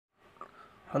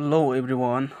Hello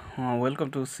everyone, welcome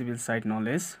to Civil Site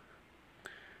Knowledge.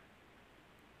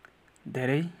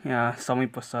 धेरै समय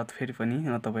पश्चात फेरि पनि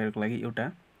तपाईहरुको लागि एउटा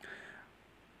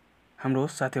हाम्रो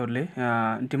साथीहरुले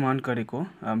डिमान्ड गरेको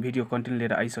भिडियो कन्टेन्ट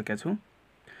लिएर आइसकेको छु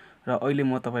र अहिले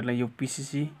म तपाईहरुलाई यो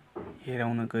पीसीसी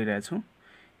हेराउन गइरहेको छु।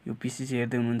 यो पीसीसी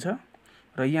हेर्दै हुनुहुन्छ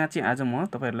र यहाँ चाहिँ आज म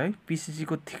तपाईहरुलाई पीसीसी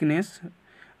को थिकनेस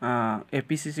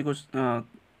पीसीसी को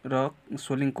र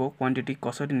सोलिङको क्वान्टिटी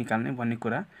कसरी निकाल्ने भन्ने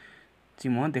कुरा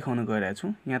चाहिँ म देखाउन गइरहेको छु।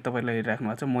 यहाँ तपाईहरुले हेरिराख्नु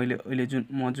भएको छ मैले अहिले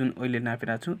जुन अहिले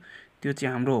नापिरहेको छु त्यो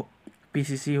चाहिँ हाम्रो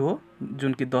पीसीसी हो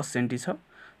जुन कि 10 सेन्टी छ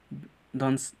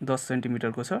 10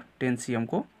 सेन्टिमिटर को छ 10 cm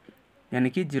को यानी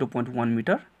कि 0.1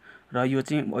 मिटर र यो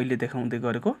चाहिँ अहिले देखाउँदै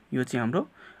गरेको यो चाहिँ हाम्रो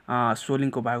सोलिङ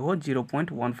को भाग हो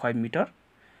 0.15 मिटर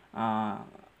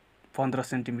 15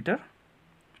 सेन्टिमिटर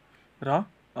र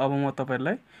अब म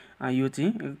तपाईहरुलाई यो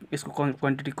चाहिँ यसको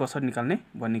क्वान्टिटी कसरी निकाल्ने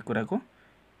भन्ने कुराको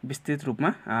विस्तृत रूपमा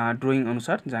ड्राइङ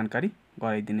अनुसार जानकारी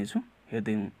गराइदिने छु।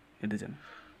 हेर्दै जानु।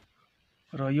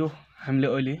 र यो हामीले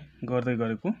अहिले गर्दै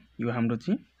गरेको यो हाम्रो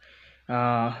चाहिँ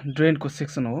ड्रेन को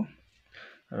सेक्सन हो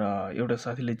र एउटा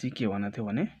साथीले चाहिँ के भनेको थियो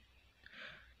भने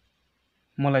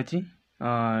मलाई चाहिँ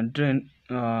ड्रेन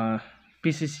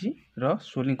पीसीसी र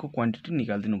सोलिङ को क्वान्टिटी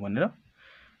निकाल्दिनु भनेर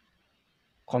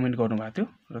कमेन्ट गर्नु भएको थियो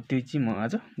र त्यही चाहिँ म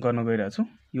आज गर्न गइरहेको छु।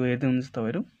 यो हेर्दै हुनुहुन्छ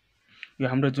तपाईहरु यो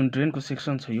हाम्रो जुन ड्रेन को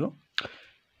सेक्सन छ यो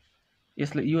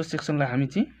सेक्सनलाई हामी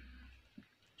चाहिँ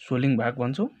सोलिङ भाग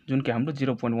भन्छौं जुन कि हाम्रो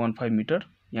 0.15 मिटर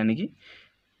यानी कि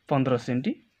 15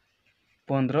 सेन्टी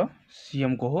 15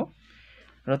 cm को हो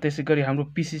र त्यसैगरी हाम्रो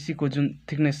पीसीसी को जुन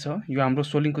थिकनेस छ यो हाम्रो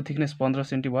सोलिङ को थिकनेस 15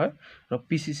 सेन्टी भयो र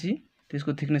पीसीसी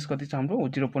त्यसको थिकनेस कति छ हाम्रो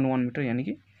 0.1 मिटर यानी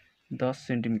कि 10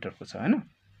 सेन्टिमिटर को छ हैन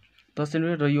 10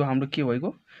 सेन्टिमिटर र यो हाम्रो के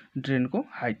भएको ड्रेन को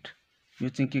हाइट यो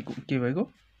चाहिँ के भएको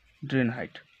ड्रेन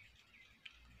हाइट।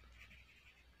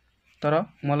 तर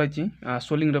मलाई चाहिँ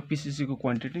सोलिङ र पीसीसी को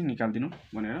क्वान्टिटी निकाल्दिनु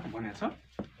भनेर भनेको छ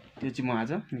त्यो चाहिँ म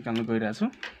आज निकाल्न गइरहेको छु।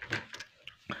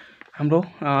 हाम्रो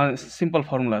सिम्पल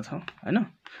फर्मुला छ हैन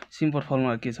सिम्पल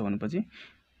फर्मुला के छ भनेपछि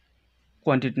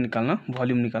क्वान्टिटी निकाल्न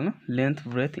भोल्युम निकाल्न लेन्थ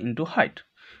ब्रेथ इन्टु हाइट।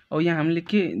 अब यहाँ हामीले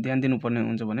के ध्यान दिनुपर्ने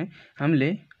हुन्छ भने हामीले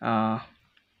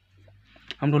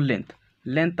हाम्रो लेन्थ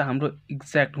त हाम्रो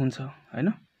एक्ज्याक्ट हुन्छ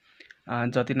हैन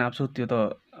जति नाप्छौ त्यो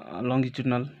त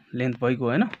लंगिट्युडनल लेन्थ भइगयो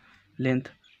हैन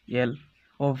लेन्थ एल।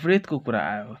 अब ब्रेथ को कुरा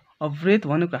आयो अब ब्रेथ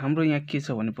भनेको हाम्रो यहाँ के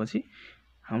छ भनेपछि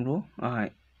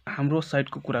हाम्रो साइड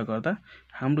को कुरा गर्दा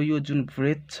हाम्रो यो जुन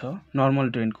ब्रेथ छ नर्मल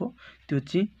ड्रेन को त्यो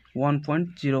चाहिँ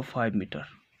 1.05 मिटर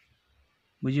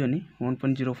बुझ्यो नि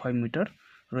 1.05 मिटर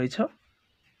रहेछ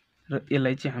र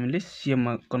यसलाई चाहिँ हामीले सीएम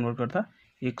मा कन्भर्ट गर्दा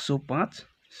 105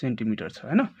 सेन्टिमिटर छ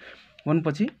हैन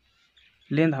भनेपछि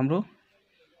लेन्थ हाम्रो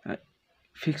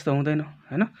फिक्स त हुँदैन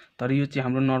हैन तर यो चाहिँ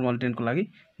हाम्रो नर्मल ड्रेन को लागि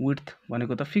विड्थ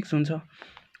भनेको त फिक्स हुन्छ।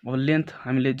 अब लेन्थ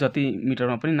हामीले जति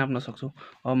मिटरमा पनि नाप्न सक्छौं।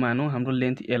 अब मानौ हाम्रो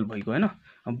लेन्थ एल भएको हैन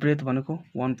अब ब्रेथ भनेको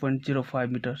 1.05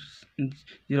 मिटर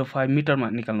 05 मिटरमा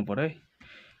निकाल्नु पर्यो है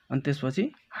अनि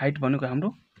त्यसपछि हाइट भनेको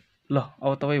हाम्रो ल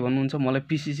अब तपाई भन्नुहुन्छ मलाई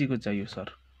पीसीसी को चाहियो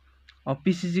सर। अब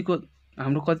पीसीसी को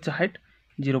हाम्रो कति छ हाइट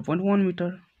 0.1 मिटर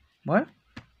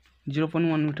भयो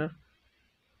 0.1 मिटर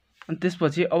अनि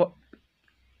त्यसपछि अब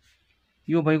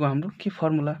यो भएको हाम्रो के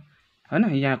फर्मुला हैन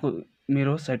यहाँको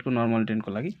मेरो साइड को नर्मल ड्रेन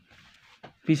को लागि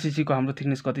पीसीसी को हाम्रो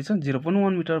थिकनेस कति छ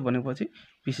 0.1 मिटर भनेपछि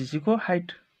पीसीसी को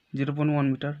हाइट 0.1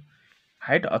 मिटर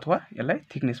हाइट अथवा यसलाई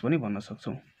थिकनेस पनि भन्न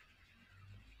सक्छौं।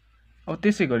 अब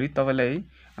त्यसैगरी तपाईलाई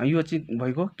यो चाहिँ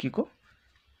भएको के को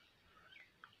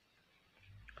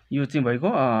यो चाहिँ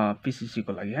भएको पीसीसी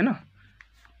को लागि हैन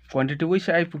क्वान्टिटी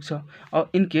वैसे आइपुग्छ।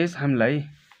 अब इन केस हामीलाई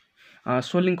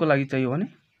सोलिङ को लागि चाहियो भने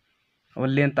अब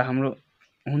लेन्थ त हाम्रो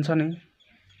हुन्छ नि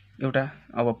एउटा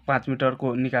अब 5 मिटर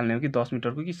को निकाल्ने हो कि 10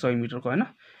 मिटर को कि 100 मिटर को हैन।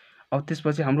 अब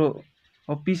त्यसपछि हाम्रो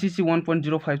अब पीसीसी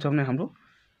 1.05 छ भने हाम्रो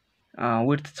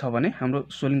विड्थ छ भने हाम्रो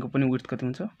सोलिङ को पनि विड्थ कति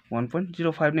हुन्छ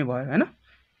 1.05 नै भयो हैन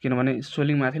किनभने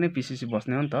सोलिङ माथि नै पीसीसी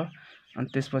बस्ने हो नि त। अनि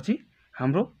त्यसपछि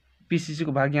हाम्रो पीसीसी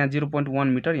को भाग यहाँ 0.1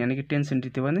 मिटर यानी कि 10 सेन्टी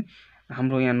थियो भने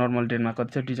हाम्रो यहाँ नर्मल ड्रेनमा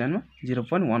कति छ डिजाइनमा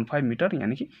 0.15 मिटर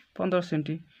यानी कि 15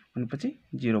 सेन्टी भनेपछि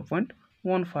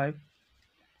 0.15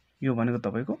 यो भनेको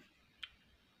तपाईको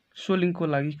सोलिङ को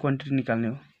लागि क्वान्टिटी निकाल्ने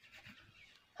हो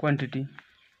क्वान्टिटी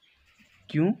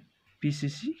क्यू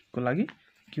पीसीसी को लागि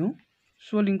क्यू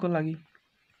सोलिङ को लागि।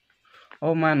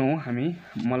 अब मानौ हामी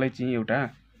मलाई चाहिँ एउटा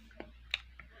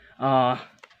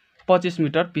 25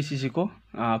 मिटर पीसीसी को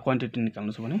क्वान्टिटी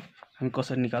निकाल्नु छ भने हामी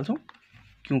कसरी निकाल्छौं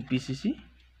क्यू पीसीसी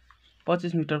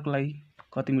 25 मिटर को लागि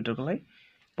कति मिटर को लागि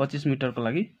 25 मिटर को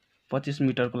लागि 25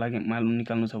 मिटर को लागि मालुम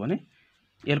निकाल्नु छ भने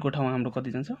एल को ठाउँमा हाम्रो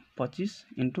कति जान्छ 25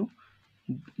 इन्टु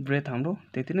ब्रेथ हाम्रो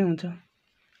त्यति नै हुन्छ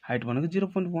हाइट भनेको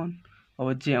 0.1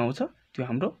 अब जे आउँछ त्यो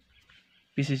हाम्रो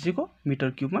PCC को मिटर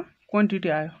क्यूबमा क्वान्टिटी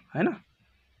आयो हैन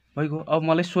भइगयो। अब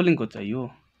मलाई सोलिङको चाहियो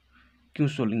क्यू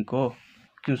सोलिङको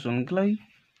लागि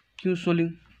क्यू सोलिङ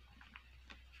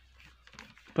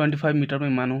 25 मिटरमै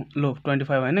मानौ लो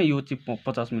 25 हैन यो चाहिँ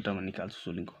 50 मिटरमा निकाल्छु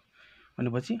सोलिङको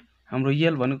भनेपछि हाम्रो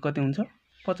यल भनेको कति हुन्छ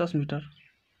 50 मिटर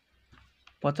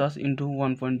 50 इन्टु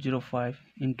 1.05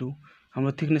 इन्टु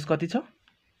हाम्रो थिकनेस कति छ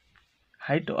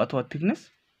हाइट अथवा थिकनेस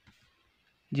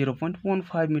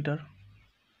 0.15 मिटर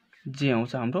जे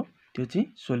आउँछ हाम्रो त्यो चाहिँ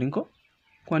सोलिङको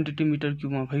क्वान्टिटी मिटर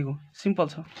क्यूबमा भइगयो सिम्पल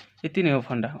छ यति नै हो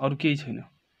फन्डा अरु केही छैन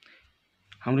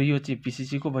हाम्रो यो चाहिँ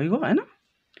PCC को भइगयो हैन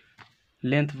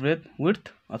लेन्थ ब्रेथ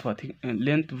विड्थ अथवा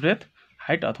लेन्थ ब्रेथ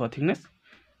हाइट अथवा थिकनेस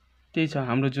त्यही छ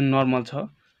हाम्रो जुन नर्मल छ।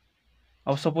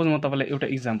 अब सपोज म तपाईलाई एउटा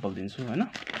एक्जाम्पल दिन्छु हैन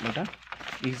एउटा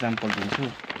एक्जाम्पल दिन्छु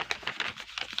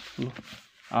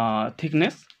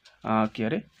थिकनेस के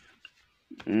अरे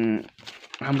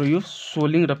हाम्रो यो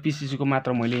सोलिङ र PCC को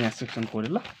मात्र मैले यहाँ सेक्सन कोरे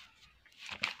ल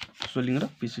सोलिङ र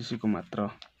PCC को मात्र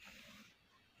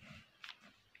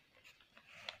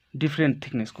डिफरेन्ट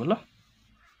थिकनेस को ल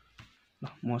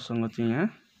मसँग चाहिँ यहाँ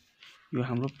यो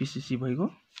हाम्रो PCC भइगयो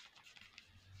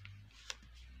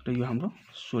र यो हाम्रो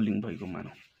सोलिङ भइगयो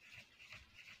मानौ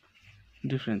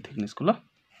डिफरेन्ट थिकनेस को ल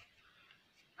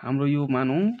हाम्रो यो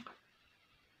मानौ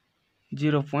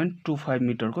 0.25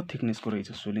 मिटर को थिकनेस को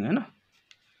रहेछ सोलिङ हैन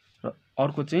र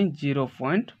अर्को चाहिँ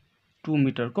 0.2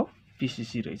 मिटर को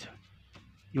PCC रहेछ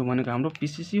यो भनेको हाम्रो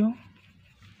PCC हो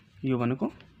यो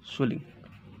भनेको सोलिङ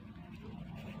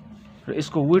र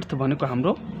यसको विड्थ भनेको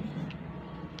हाम्रो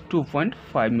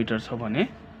 2.5 मिटर छ भने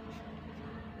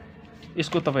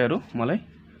यसको तपाईहरु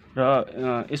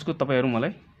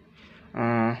मलाई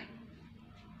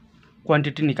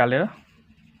क्वान्टिटी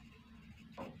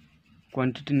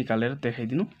निकालेर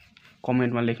देखाइदिनु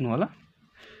कमेन्टमा लेख्नु होला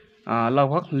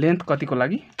लगभग लेन्थ कतिको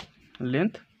लागि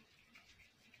लेन्थ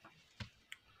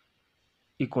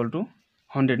इक्वल टु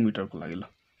 100 मिटर को लागि ल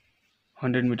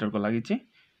 100 मिटर को लागि चाहिँ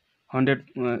 100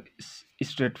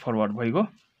 स्ट्रेट फरवर्ड भइगयो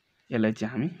यसलाई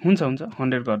चाहिँ हामी हुन्छ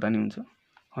 100 गर्दा नि हुन्छ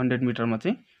 100 मिटरमा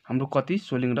चाहिँ हाम्रो कति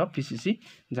सोलिङ र PCC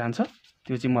जान्छ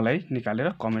त्यो चाहिँ मलाई निकालेर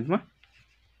कमेन्टमा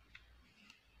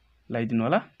लगाइदिनु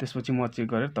होला त्यसपछि म चेक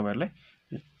गरेर तपाईहरुलाई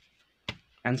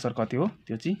आन्सर कति हो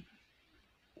त्यो चाहिँ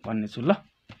भन्नेछु ल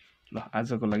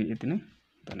आजको लागि यति नै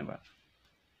धन्यवाद।